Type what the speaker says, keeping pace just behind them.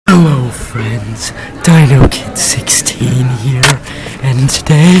Hello friends, Dino Kid 16 here, and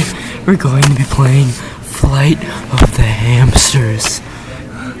today we're going to be playing Flight of the Hamsters.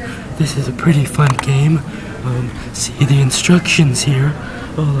 This is a pretty fun game. See the instructions here.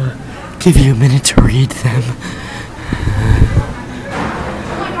 I'll give you a minute to read them.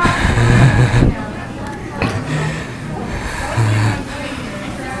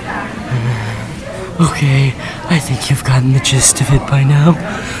 Okay, I think you've gotten the gist of it by now.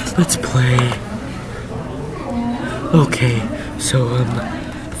 Let's play. Okay, so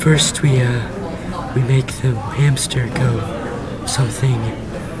first we make the hamster go something.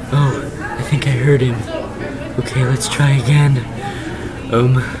 Oh, I think I heard him. Okay, let's try again.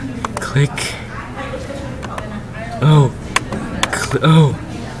 Click. Well,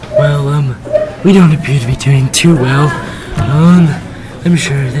 we don't appear to be doing too well. I'm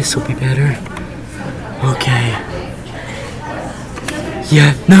sure this will be better. Okay.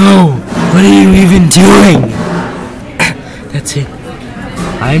 Yeah, no! What are you even doing? That's it.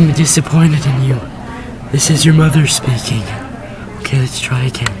 I'm disappointed in you. This is your mother speaking. Okay, let's try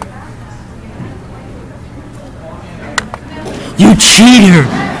again. You cheater!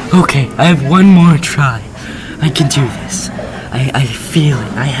 Okay, I have one more try. I can do this. I feel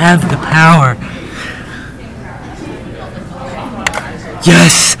it. I have the power.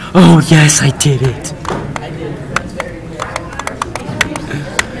 Yes! Oh, yes, I did it.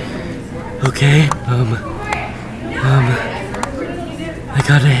 Okay, I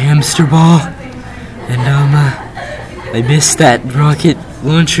got a hamster ball, and, I missed that rocket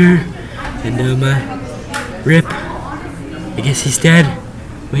launcher, and, rip. I guess he's dead.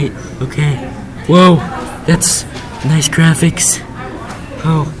 Wait, okay. Whoa, that's nice graphics.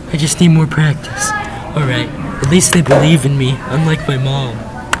 Oh, I just need more practice. Alright, at least they believe in me, unlike my mom.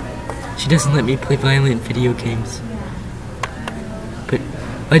 She doesn't let me play violent video games. But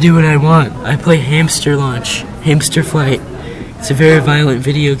I do what I want. I play Hamster Launch, Hamster Flight. It's a very violent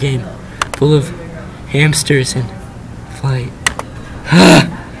video game, full of hamsters and flight.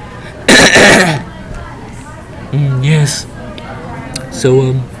 Yes.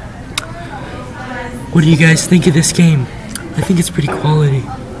 So, what do you guys think of this game? I think it's pretty quality.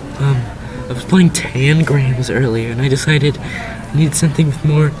 I was playing Tangrams earlier, and I decided I needed something with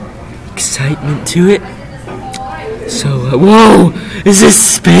more excitement to it. So, whoa! Is this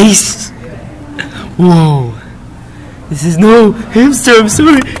space? Whoa! This is no hamster. I'm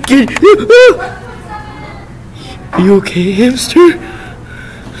sorry. Are you okay, hamster?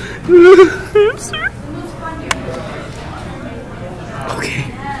 Hamster.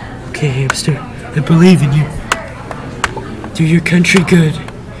 Okay, hamster. I believe in you. Do your country good.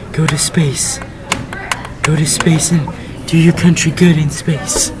 Go to space. Go to space and do your country good in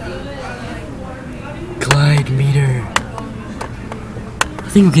space. Glide meter. I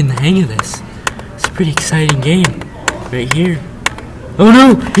think we're getting the hang of this. It's a pretty exciting game. Right here. Oh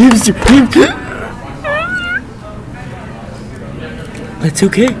no! Hamster! That's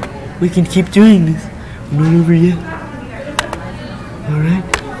okay. We can keep doing this. I'm not over yet. Alright.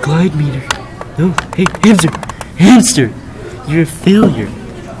 Glide meter. No. Hey, hamster! Hamster! You're a failure.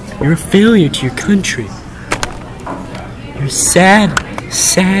 You're a failure to your country. You're a sad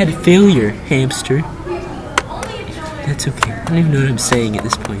failure, hamster. That's okay. I don't even know what I'm saying at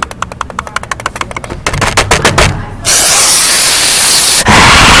this point.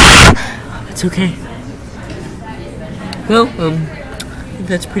 That's okay. Well, I think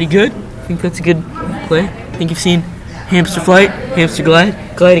that's pretty good. I think that's a good play. I think you've seen Hamster Flight, Hamster Glide,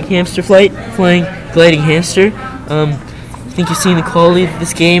 Gliding Hamster Flight, Flying Gliding Hamster. I think you've seen the quality that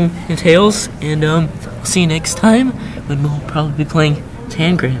this game entails, and we'll see you next time when we'll probably be playing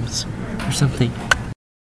Tangrams or something.